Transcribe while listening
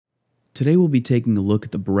Today we'll be taking a look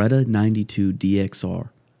at the Beretta 92D-XR,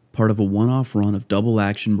 part of a one-off run of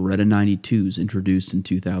double-action Beretta 92s introduced in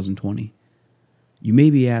 2020. You may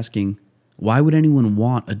be asking, why would anyone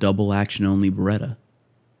want a double-action only Beretta?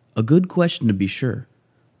 A good question to be sure,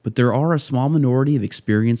 but there are a small minority of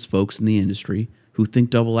experienced folks in the industry who think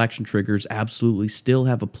double-action triggers absolutely still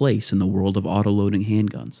have a place in the world of auto-loading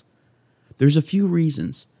handguns. There's a few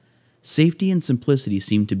reasons. Safety and simplicity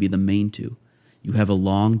seem to be the main two. You have a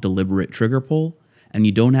long, deliberate trigger pull, and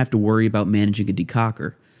you don't have to worry about managing a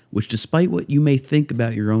decocker, which, despite what you may think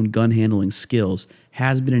about your own gun handling skills,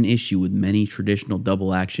 has been an issue with many traditional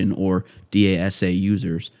double-action or DASA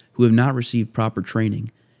users who have not received proper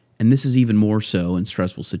training, and this is even more so in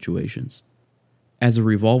stressful situations. As a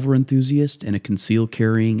revolver enthusiast and a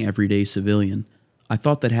concealed-carrying everyday civilian, I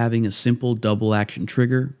thought that having a simple double-action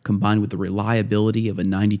trigger combined with the reliability of a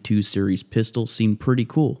 92 series pistol seemed pretty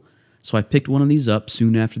cool, so I picked one of these up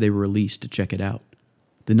soon after they were released to check it out.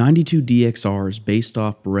 The 92D-XR is based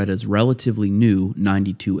off Beretta's relatively new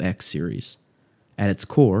 92X series. At its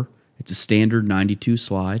core, it's a standard 92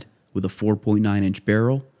 slide with a 4.9-inch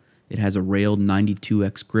barrel. It has a railed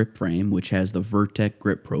 92X grip frame which has the Vertec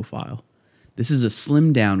grip profile. This is a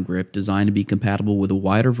slimmed-down grip designed to be compatible with a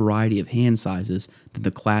wider variety of hand sizes than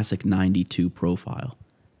the classic 92 profile.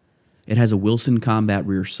 It has a Wilson Combat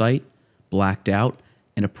rear sight, blacked out,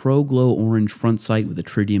 and a Pro Glow orange front sight with a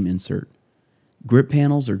tritium insert. Grip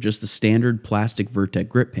panels are just the standard plastic Vertec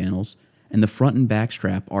grip panels, and the front and back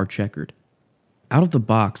strap are checkered. Out of the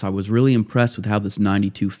box, I was really impressed with how this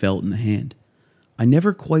 92 felt in the hand. I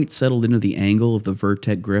never quite settled into the angle of the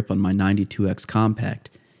Vertec grip on my 92X Compact,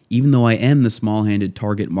 even though I am the small-handed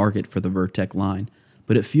target market for the Vertec line,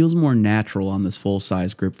 but it feels more natural on this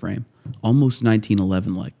full-size grip frame, almost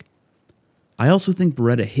 1911-like. I also think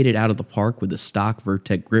Beretta hit it out of the park with the stock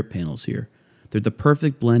Vertec grip panels here. They're the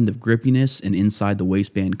perfect blend of grippiness and inside the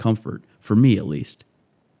waistband comfort, for me at least.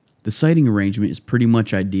 The sighting arrangement is pretty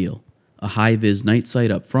much ideal. A high-vis night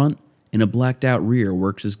sight up front and a blacked-out rear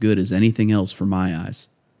works as good as anything else for my eyes.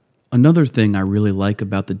 Another thing I really like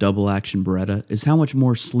about the double-action Beretta is how much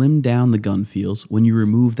more slimmed down the gun feels when you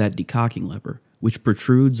remove that decocking lever, which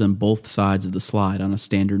protrudes on both sides of the slide on a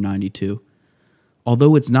standard 92.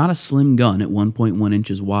 Although it's not a slim gun at 1.1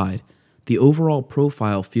 inches wide, the overall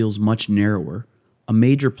profile feels much narrower, a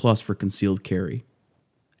major plus for concealed carry.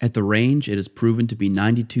 At the range, it has proven to be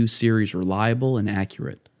 92 series reliable and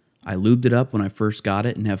accurate. I lubed it up when I first got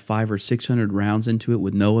it and have 500 or 600 rounds into it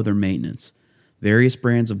with no other maintenance. Various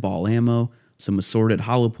brands of ball ammo, some assorted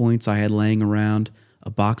hollow points I had laying around,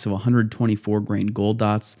 a box of 124 grain gold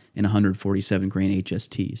dots, and 147 grain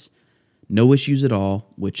HSTs. No issues at all,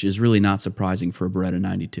 which is really not surprising for a Beretta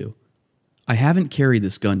 92. I haven't carried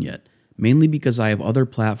this gun yet, mainly because I have other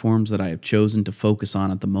platforms that I have chosen to focus on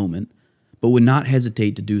at the moment, but would not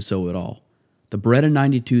hesitate to do so at all. The Beretta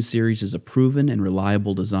 92 series is a proven and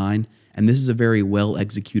reliable design, and this is a very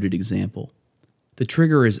well-executed example. The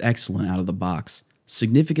trigger is excellent out of the box,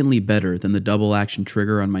 significantly better than the double-action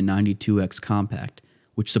trigger on my 92X Compact,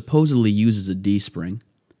 which supposedly uses a D-spring.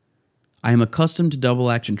 I am accustomed to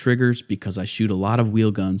double-action triggers because I shoot a lot of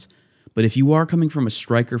wheel guns, but if you are coming from a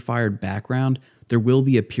striker-fired background, there will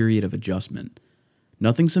be a period of adjustment.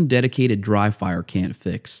 Nothing some dedicated dry fire can't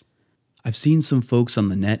fix. I've seen some folks on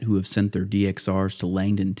the net who have sent their DXRs to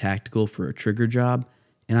Langdon Tactical for a trigger job,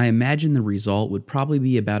 and I imagine the result would probably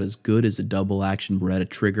be about as good as a double-action Beretta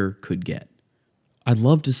trigger could get. I'd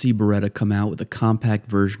love to see Beretta come out with a compact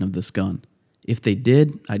version of this gun. If they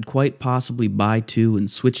did, I'd quite possibly buy two and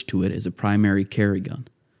switch to it as a primary carry gun.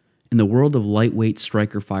 In the world of lightweight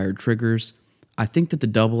striker-fired triggers, I think that the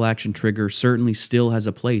double-action trigger certainly still has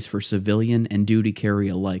a place for civilian and duty carry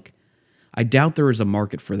alike. I doubt there is a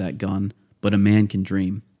market for that gun, but a man can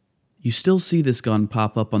dream. You still see this gun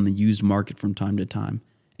pop up on the used market from time to time,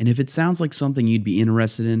 and if it sounds like something you'd be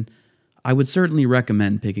interested in, I would certainly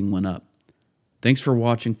recommend picking one up. Thanks for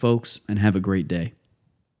watching, folks, and have a great day.